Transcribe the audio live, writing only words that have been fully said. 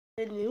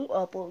The new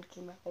upload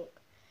came out.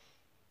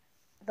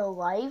 The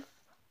Life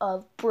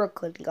of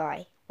Brooklyn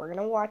Guy. We're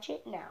gonna watch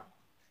it now.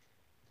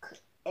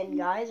 And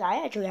guys,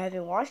 I actually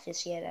haven't watched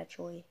this yet,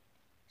 actually.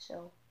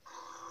 So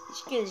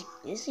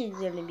this is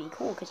gonna be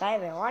cool because I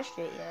haven't watched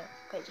it yet.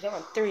 Because it came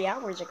out 3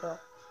 hours ago.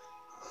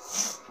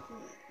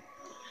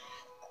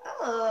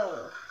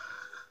 Oh,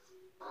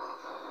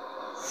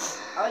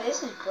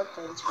 this is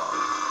Brooklyn's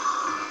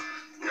guy.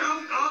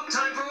 Oh,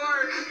 time for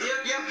work.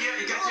 Yep.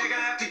 You guys are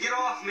gonna have to get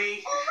off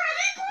me.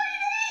 Already,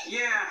 Brady?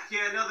 Yeah.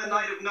 Another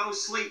night of no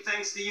sleep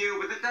thanks to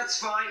you, but that's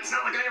fine. It's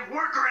not like I have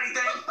work or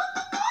anything.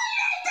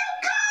 Brady,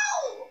 don't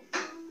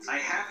go! I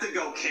have to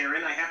go,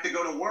 Karen. I have to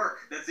go to work.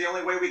 That's the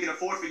only way we can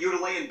afford for you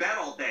to lay in bed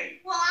all day.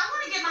 Well, I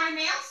want to get my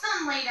nails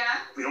done later.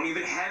 We don't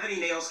even have any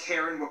nails,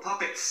 Karen. We're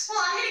puppets.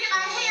 Well, I'm gonna get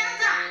my hair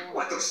done.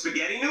 What, those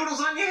spaghetti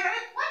noodles on your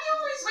head? Why do you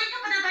always wake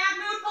up in a bad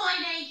mood,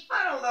 Brady?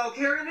 I don't know,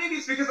 Karen. Maybe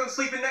it's because I'm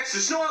sleeping next to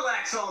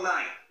Snorlax all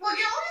night. Well,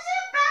 you always in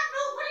a bad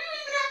mood. What do you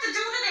even have to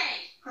do today?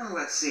 Oh,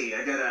 let's see.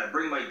 I gotta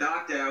bring my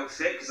doctor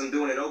outfit because I'm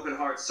doing an open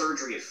heart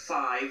surgery at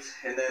 5.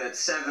 And then at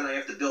 7, I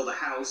have to build a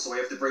house, so I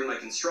have to bring my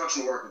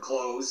construction worker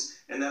clothes.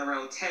 And then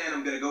around 10,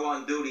 I'm gonna go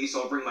on duty,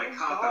 so I'll bring my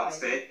cop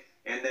outfit.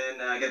 And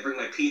then I gotta bring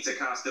my pizza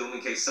costume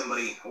in case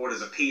somebody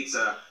orders a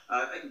pizza.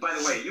 By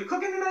the way, you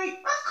cooking tonight?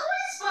 Of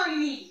course,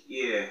 Brady.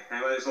 Yeah,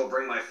 I might as well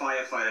bring my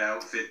firefighter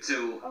outfit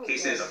too, in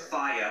case there's a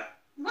fire.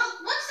 Well,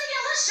 what's the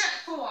yellow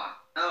shirt for?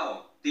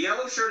 Oh, the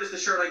yellow shirt is the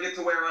shirt I get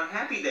to wear on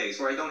happy days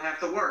where I don't have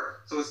to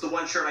work. So it's the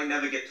one shirt I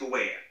never get to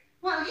wear.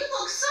 Well, you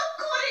look so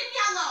good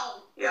in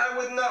yellow. Yeah, I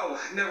wouldn't know.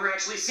 Never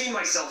actually seen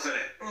myself in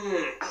it.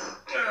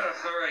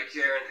 All right,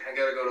 Karen. I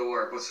gotta go to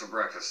work. What's for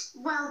breakfast?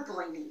 Well,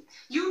 Brady,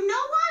 you know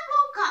I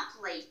woke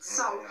up late,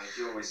 so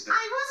You always do.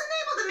 I wasn't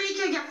able to make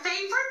you your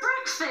favorite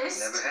breakfast.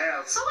 Never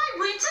have. So I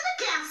went to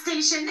the gas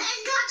station and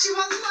got you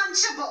a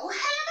Lunchable,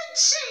 ham and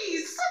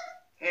cheese.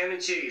 Ham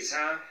and cheese,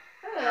 huh?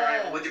 All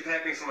right, well, what'd you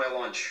pack me for my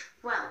lunch?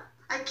 Well,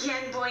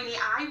 again, Brady,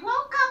 I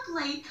woke up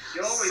late,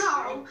 You always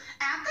so do.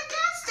 at the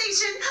gas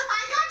station,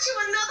 I got you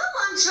another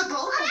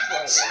Lunchable,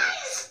 ham and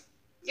cheese.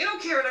 You know,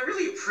 Karen, I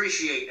really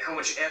appreciate how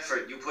much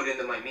effort you put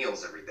into my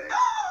meals every day.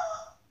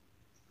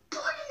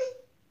 Brady,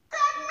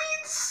 that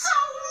means so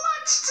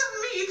much to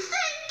me.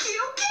 Thank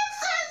you.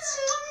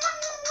 Kisses.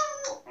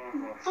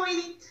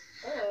 Brady,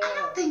 I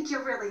don't think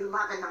you're really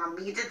loving on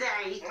me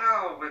today.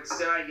 No, but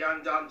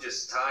I'm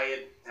just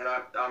tired, and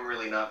I'm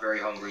really not very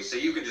hungry, so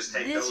you can just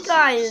take This those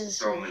guy and is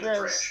just throw them in the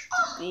trash.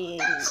 being.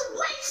 That's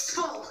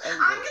wasteful.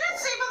 I'm gonna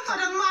save them for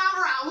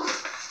tomorrow.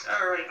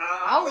 All right,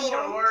 I'll I'll eat go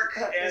to 'em. work,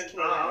 This and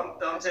can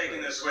be I'm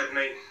taking this with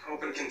me.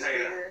 Open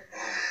container.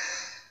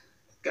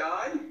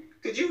 God,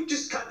 could you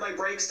just cut my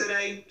brakes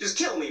today? Just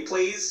kill me,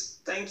 please.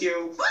 Thank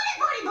you.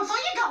 Brady, before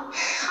you go,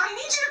 I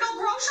need you to go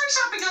grocery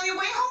shopping on your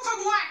way home from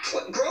work.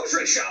 What,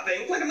 grocery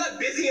shopping? Like I'm not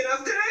busy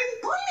enough today?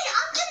 Brady,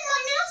 I'm getting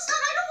my nails done.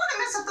 I don't want to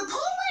mess up the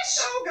polish.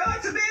 Oh, God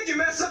forbid you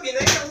mess up your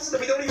nails that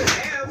we don't even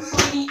have.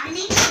 Brady, I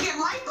need you to get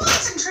light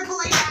bulbs and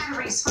AAA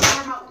batteries for the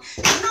remote.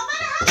 And no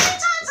matter how many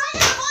times I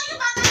have to call you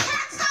back, I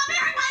can't stop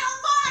hearing my own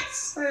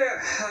voice.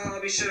 Yeah,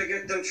 I'll be sure to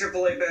get them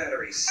AAA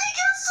batteries. Thank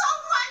you so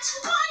much,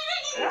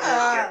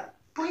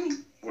 Brady.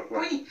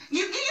 Brady,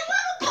 you have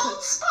a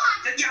bold spot.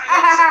 Yeah,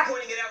 I'm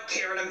pointing it out,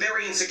 Karen. I'm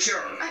very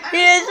insecure.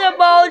 Here's a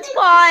bold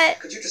spot.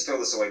 Could you just throw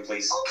this away,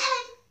 please?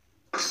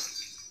 Okay.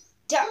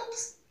 Yeah.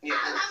 Oops. Yeah.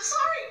 I'm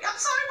sorry,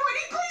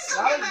 Brady. Please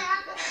don't get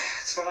mad.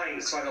 It's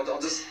fine.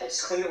 I'll just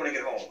clean it when I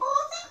get home.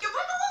 Oh, thank you. But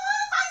what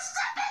if I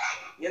step in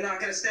it? You're not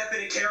gonna step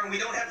in it, Karen. We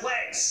don't have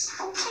legs.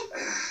 Okay.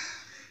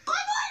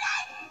 Bye,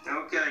 Brady.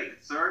 Okay,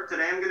 sir.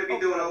 Today I'm gonna be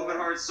doing open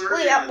heart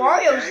surgery. Wait, on you,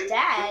 Mario's okay?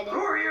 dad. Who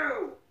are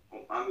you?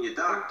 Well, I'm your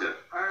doctor.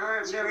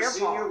 I've never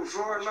seen you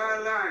before in my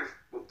life.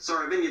 Well,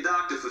 sir, I've been your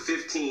doctor for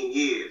 15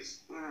 years.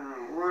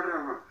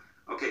 Whatever.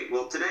 Okay,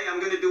 well, today I'm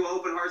going to do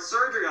open heart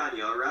surgery on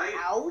you, all right?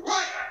 Ouch.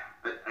 What?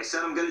 I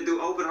said I'm going to do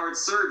open heart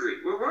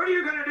surgery. Well, what are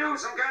you going to do?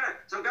 Some kind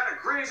of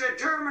crazy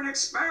German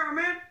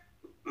experiment?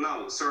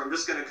 No, sir, I'm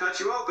just going to cut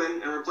you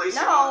open and replace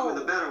your heart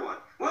with a better one.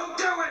 Well,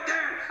 do it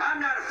then. I'm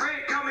not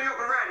afraid. Cut me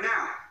open right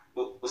now.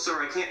 Well,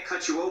 sir, I can't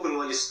cut you open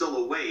while you're still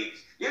awake.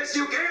 Yes,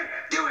 you can.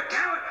 Do it,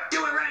 coward.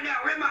 Do it right now.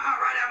 Rip my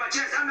heart right out of my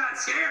chest. I'm not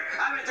scared.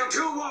 I've been through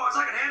 2 wars.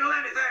 I can handle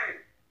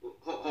anything.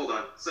 Hold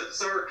on.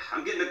 Sir,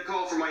 I'm getting a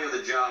call from my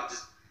other job.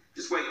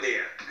 Just wait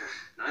there.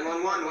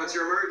 911, what's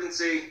your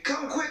emergency?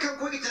 Come quick,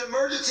 it's an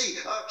emergency.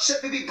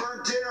 Chef Baby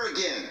burned dinner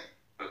again.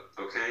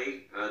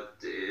 Okay.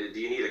 Do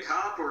you need a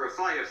cop or a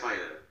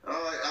firefighter?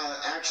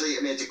 Actually,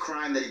 it's a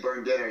crime that he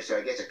burned dinner, so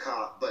I guess a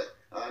cop, but,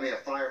 a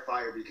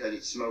firefighter because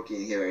it's smoky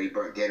in here and he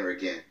burnt dinner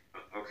again.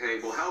 Okay,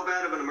 well, how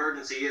bad of an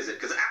emergency is it?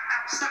 Because,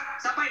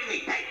 stop biting me.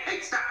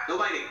 Hey, stop. No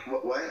biting.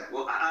 What?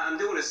 Well, I'm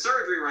doing a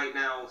surgery right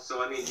now,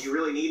 so, do you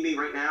really need me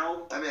right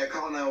now? I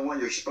call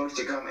 911, you're supposed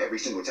to come every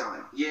single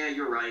time. Yeah,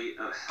 you're right.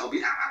 I'll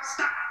be,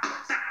 stop.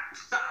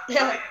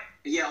 Okay.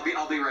 Yeah,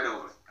 I'll be right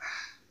over.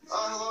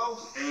 Hello?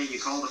 Hey, you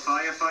called a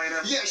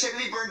firefighter? Yeah, Chef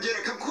Baby burned dinner,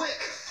 come quick.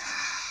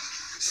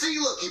 See,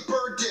 look, you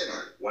burned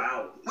dinner.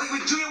 Wow. Wait,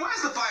 Junior, why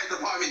is the fire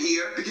department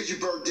here? Because you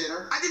burned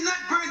dinner. I did not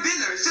burn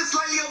dinner. It's just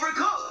slightly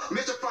overcooked.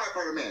 Mr. Firefighter,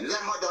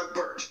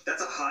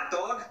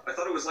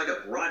 was like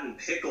a rotten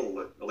pickle,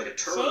 like a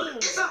turd.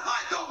 It's a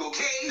hot dog,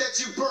 okay? That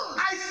you burned.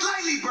 I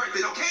slightly burnt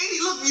it, okay?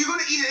 Look, you're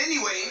gonna eat it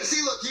anyway. See,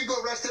 look, you go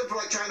arrest him for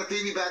like trying to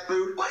feed me back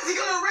food. What is he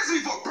gonna arrest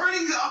me for?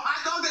 Burning a hot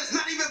dog that's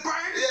not even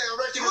burned? Yeah,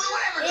 arrest you. Well,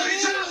 whatever.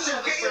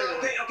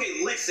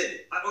 Okay, listen.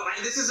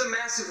 This is a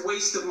massive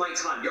waste of my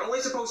time. You're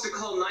only supposed to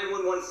call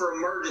 911 for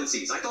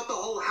emergencies. I thought the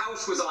whole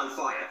house was on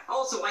fire.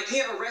 Also, I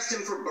can't arrest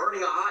him for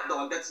burning a hot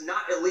dog. That's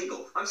not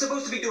illegal. I'm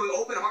supposed to be doing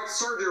open heart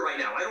surgery right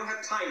now. I don't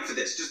have time for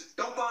this. Just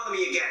don't bother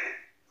me again.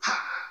 Ha!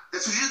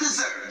 That's what you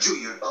deserve,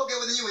 Junior. Okay,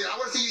 well then you eat. I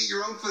want to see you eat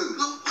your own food.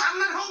 Look, I'm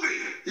not hungry.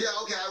 Yeah,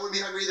 okay, I wouldn't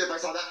be hungry either if I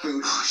saw that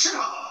food. Oh, shut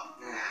up.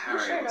 All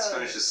right, let's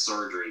finish this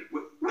surgery.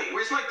 Wait,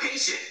 where's my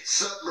patient?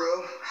 Sup,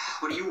 bro?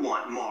 What do you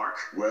want, Mark?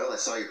 Well, I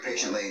saw your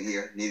patient laying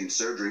here, needing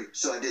surgery,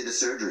 so I did the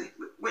surgery.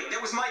 Wait,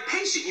 that was my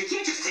patient. You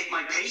can't just take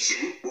my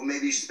patient. Well,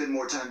 maybe you should spend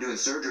more time doing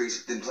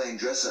surgeries than playing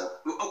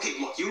dress-up. Okay,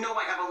 look, you know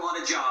I have a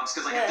lot of jobs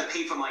because I have to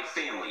pay for my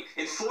family.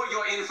 And for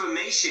your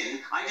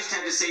information, I just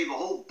had to save a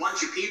whole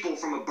bunch of people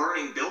from a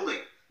burning building.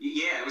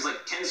 Yeah, it was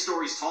like 10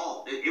 stories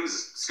tall. It was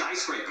a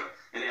skyscraper.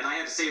 And I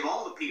had to save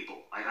all the people.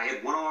 I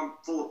had one arm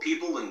full of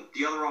people and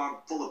the other arm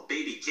full of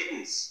baby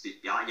kittens.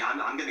 Yeah,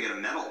 I'm going to get a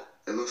medal.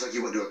 It looks like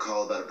you went to a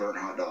call about a burnt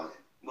hot dog.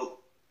 Well,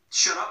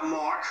 shut up,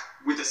 Mark,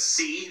 with a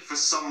C for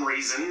some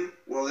reason.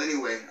 Well,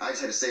 anyway, I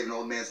just had to save an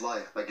old man's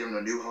life by giving him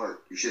a new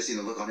heart. You should have seen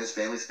the look on his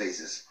family's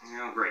faces.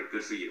 Oh, great.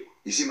 Good for you.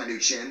 You see my new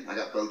chin? I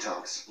got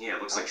Botox. Yeah,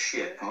 it looks like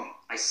shit. Huh?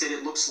 I said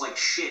it looks like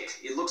shit.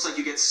 It looks like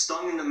you get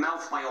stung in the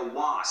mouth by a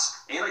wasp.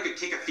 And I could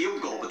kick a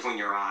field goal between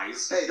your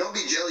eyes. Hey, don't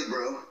be jelly,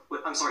 bro.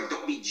 What, I'm sorry,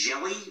 don't be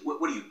jelly?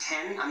 What are you,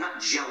 10? I'm not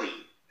jelly.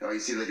 Oh, you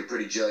seem like you're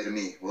pretty jelly to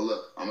me. Well,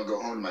 look, I'm gonna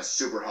go home to my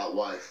super hot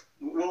wife.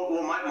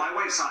 Well, my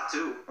wife's hot,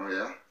 too. Oh,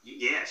 yeah?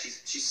 Yeah,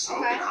 she's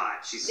smoking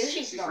hot. She's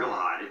real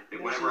hot.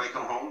 Whenever I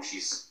come home,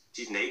 she's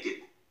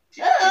naked.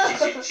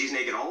 She's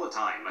naked all the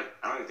time.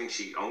 I don't even think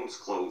she owns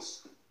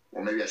clothes.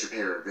 Well, maybe I should pay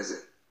her a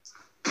visit.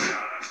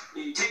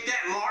 You take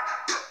that, Mark.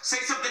 Say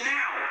something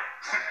now.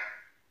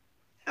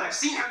 I've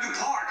seen how you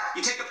park.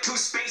 You take up 2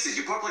 spaces.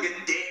 You park like a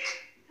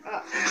dick.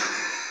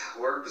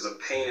 Work is a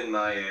pain in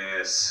my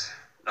ass.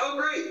 Oh,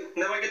 great.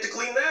 Now I get to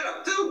clean that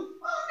up, too. Oh, no,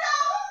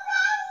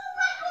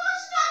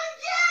 not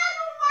again.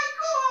 Oh, my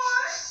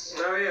gosh.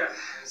 Oh, yeah.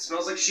 It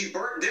smells like she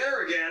burnt dinner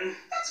again.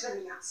 That's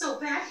really not so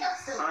bad.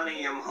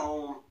 Honey, I'm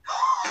home.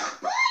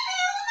 Buddy, oh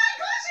my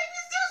gosh, I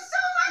missed you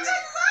so much. I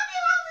love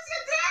you. How was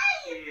your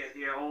day?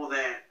 Yeah, all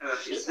that.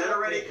 Is dinner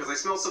ready? Because I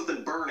smell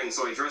something burning,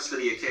 so I dressed for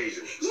the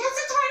occasion. Yes,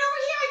 it's right over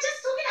here. I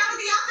just took it out of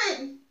the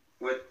oven.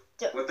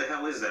 What the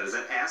hell is that? Is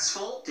that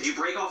asphalt? Did you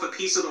break off a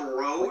piece of the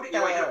road?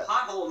 You hit a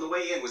pothole on the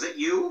way in. Was that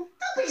you?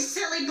 Don't be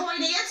silly, boy.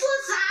 It's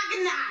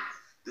lasagna.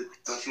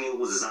 Don't you mean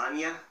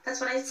lasagna? That's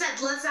what I said.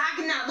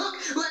 Lasagna. Look,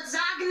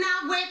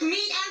 lasagna with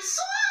meat and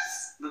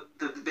sauce.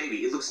 The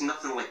baby, it looks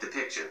nothing like the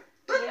picture.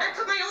 But I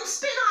put my own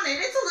spin on it.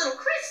 It's a little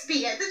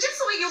crispy. It's just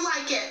the way you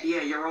like it.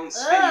 Yeah, your own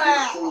spin. You did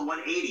a full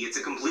 180. It's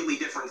a completely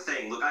different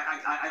thing. Look,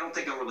 I don't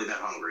think I'm really that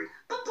hungry.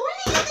 But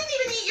Boydie, you didn't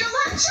even eat your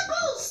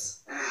Lunchables.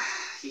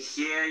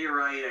 Yeah, you're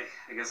right.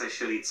 I guess I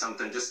should eat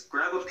something. Just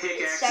grab a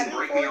pickaxe and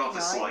break me off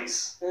a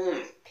slice.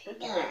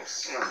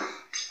 Pickaxe. Here you go,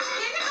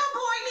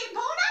 Boydie.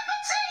 Bon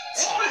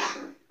appetit.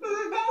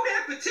 Bon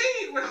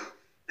appetit?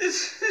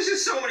 There's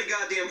just so many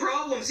goddamn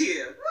problems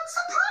here. What's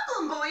the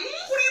problem, Boydie?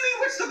 What do you mean,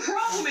 what's the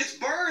problem? It's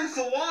burned,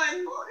 for one.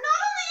 Well, not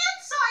on the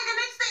inside, and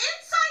it's the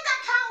inside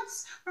that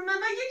counts.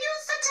 Remember, you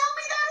used to tell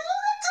me that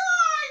all the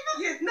time.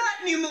 Yeah, not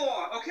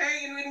anymore,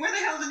 okay? And where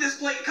the hell did this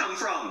plate come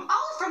from?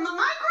 Oh, from the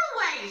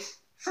microwave.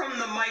 From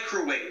the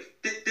microwave.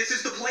 This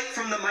is the plate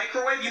from the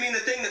microwave? You mean the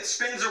thing that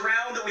spins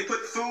around that we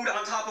put food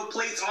on top of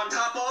plates on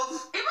top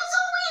of? It was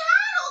all we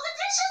had. All the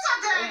dishes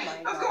are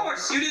dirty. Of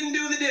course, you didn't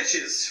do the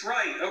dishes.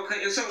 Right,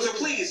 okay. So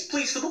please,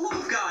 for the love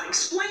of God,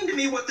 explain to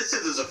me what the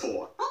scissors are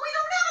for. But we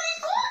don't have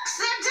any forks.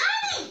 They're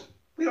dirty.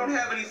 We don't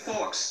have any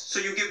forks, so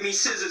you give me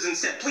scissors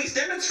instead. Please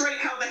demonstrate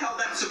how the hell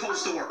that's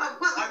supposed to work. I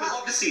would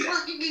love to see that.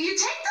 Well, you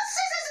take the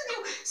scissors and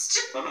you just...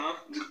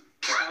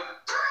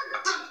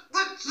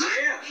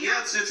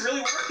 Yeah, it's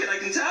really working, I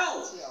can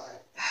tell.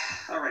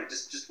 All right,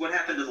 just what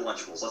happened to the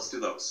Lunchables? Let's do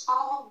those.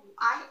 Oh,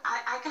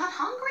 I got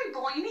hungry,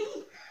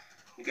 Boydie.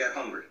 You got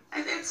hungry.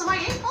 And so I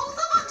ate both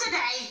of them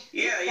today.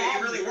 Yeah, you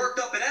really worked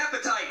up an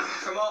appetite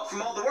from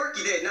all the work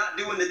you did, not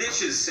doing the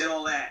dishes and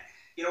all that.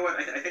 You know what,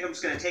 I think I'm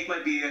just going to take my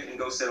beer and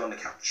go sit on the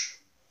couch.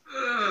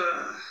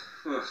 I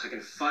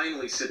can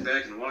finally sit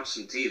back and watch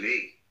some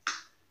TV.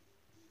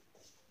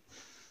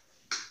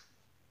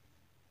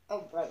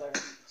 Oh, brother.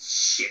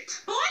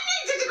 Shit.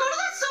 Boydie, did you go to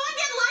the store and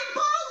get light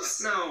bulbs?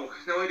 No,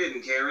 I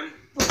didn't, Karen.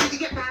 Well, did you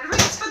get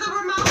batteries for the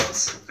remote?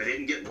 If I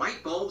didn't get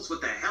light bulbs,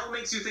 what the hell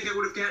makes you think I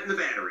would have gotten the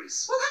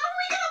batteries? Well, how are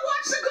we going to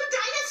watch The Good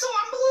Dinosaur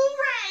on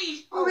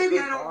Blu-ray? Well, maybe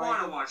I don't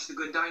want to watch The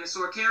Good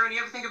Dinosaur, Karen.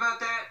 You ever think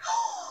about that?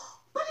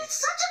 But it's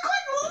such a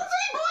good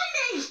movie,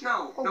 Boydie!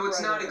 No,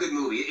 it's not a good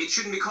movie. It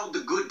shouldn't be called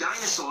The Good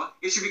Dinosaur.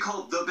 It should be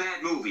called The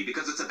Bad Movie,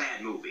 because it's a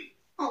bad movie.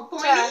 Oh,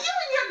 Boydie, you and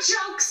your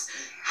jokes.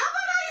 How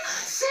about I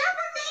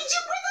serenade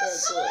you with a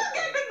song?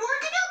 I've been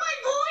working on my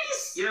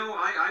voice. You know,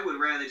 I would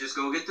rather just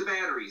go get the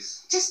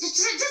batteries. Just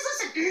listen.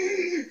 The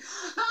wheels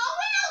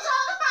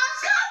on the bus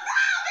go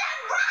round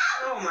and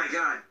round. Oh my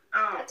God.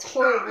 Oh, That's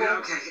horrible.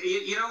 Okay,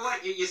 you know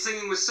what? Your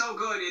singing was so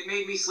good, it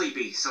made me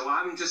sleepy. So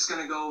I'm just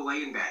gonna go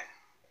lay in bed.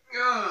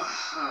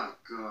 Oh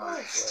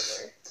God. What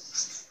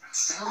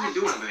the hell are you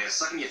doing over there?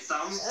 Sucking your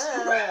thumb?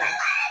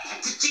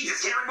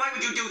 Jesus, Karen, why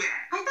would you do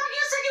that? I thought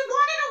you said you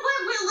wanted a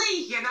wet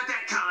willy. You're not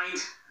that kind.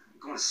 I'm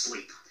going to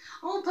sleep.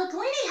 Oh, but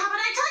Blaney, how about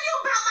I tell you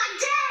about my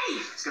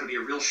day? It's going to be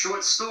a real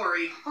short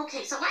story.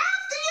 Okay, so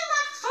after you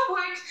left for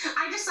work,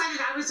 I decided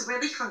I was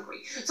really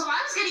hungry. So I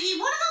was going to eat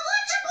one of the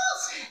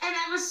Lunchables. And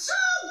I was so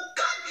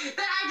good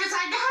that I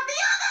decided to have the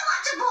other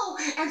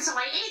Lunchable. And so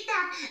I ate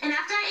that. And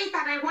after I ate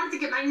that, I wanted to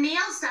get my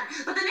nails done.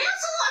 But the nail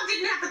salon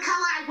didn't have the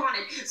color I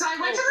wanted. So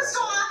I went to the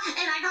store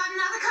and I got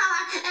another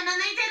color. And then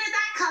they did it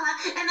that color.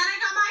 And then I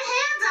got my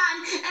hair done.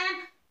 And...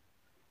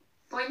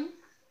 Blaney?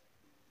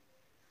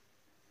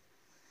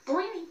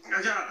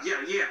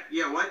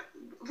 Yeah, what?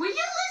 Were you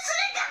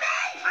listening to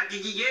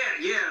me?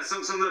 Yeah,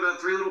 something about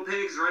 3 little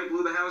pigs, right?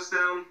 Blew the house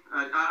down.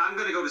 I'm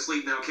gonna go to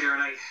sleep now,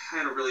 Karen. I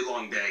had a really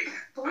long day.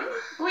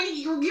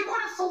 Blaney, you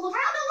want to fool around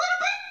a little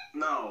bit?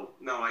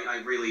 No,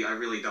 I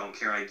really don't,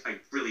 Karen. I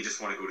really just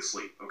want to go to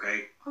sleep,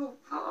 okay?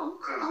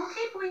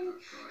 Okay, Blaney.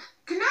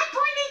 Good night,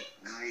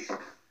 Blaney. Night.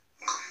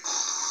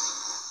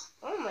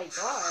 Oh my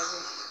God.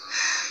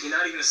 You're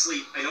not even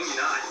asleep. I know you're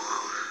not.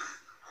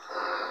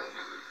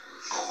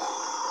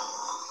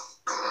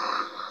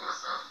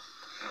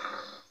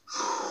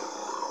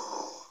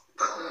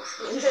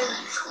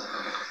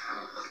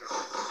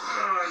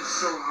 Oh, I'm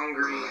so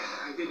hungry.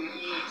 I didn't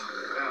eat.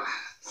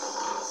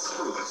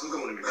 Screw this. I'm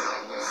going to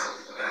McDonald's.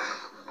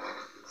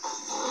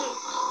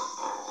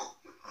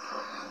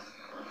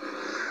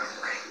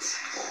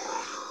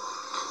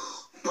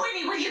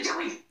 Blaney, what are you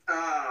doing?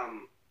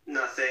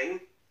 Nothing.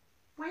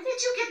 Where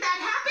did you get that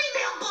Happy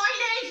Meal, Blaney?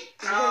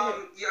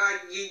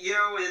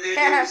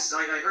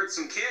 I heard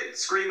some kid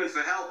screaming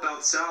for help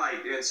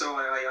outside, and so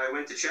I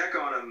went to check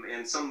on him,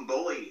 and some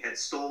bully had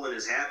stolen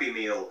his Happy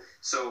Meal.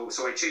 So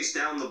I chased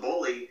down the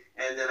bully,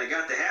 and then I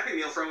got the Happy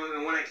Meal from him.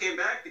 And when I came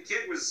back, the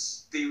kid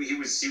was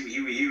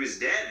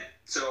dead.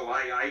 So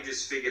I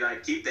just figured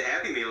I'd keep the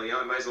Happy Meal.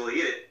 I might as well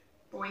eat it.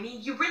 Blaney,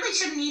 you really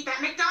shouldn't eat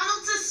that.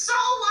 McDonald's is so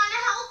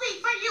unhealthy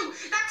for you.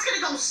 That's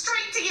gonna go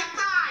straight to your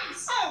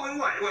thighs. Oh, and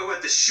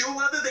what? The shoe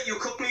leather that you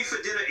cooked me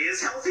for dinner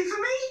is healthy for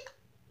me?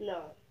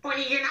 No.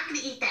 Blaney, you're not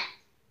gonna eat that.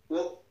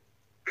 Well,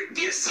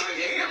 yes, I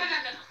am. No.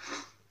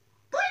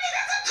 Blaney,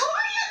 there's a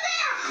toy in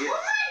there. Yeah.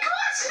 Oh my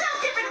gosh, no,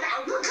 get rid of that.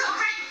 All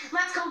right,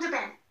 let's go to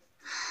bed.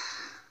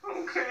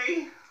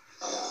 Okay.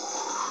 Oh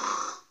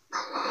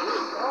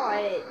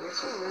my God, you're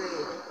so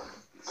rude.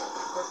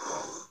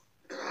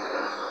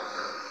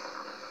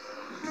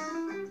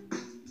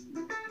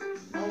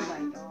 Oh my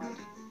God.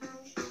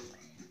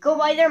 Go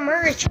buy their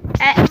merch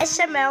at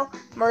smlmerch.com.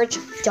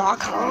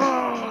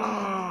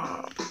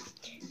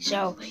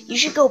 So, you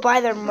should go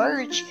buy their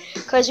merch,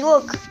 because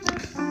look,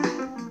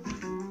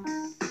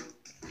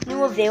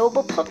 new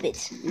available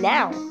puppets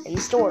now in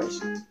stores.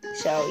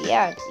 So,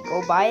 yeah,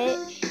 go buy it.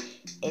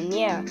 And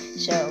yeah,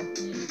 so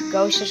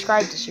go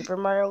subscribe to Super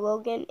Mario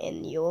Logan,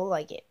 and you'll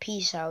like it.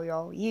 Peace out,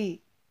 y'all. Yeah.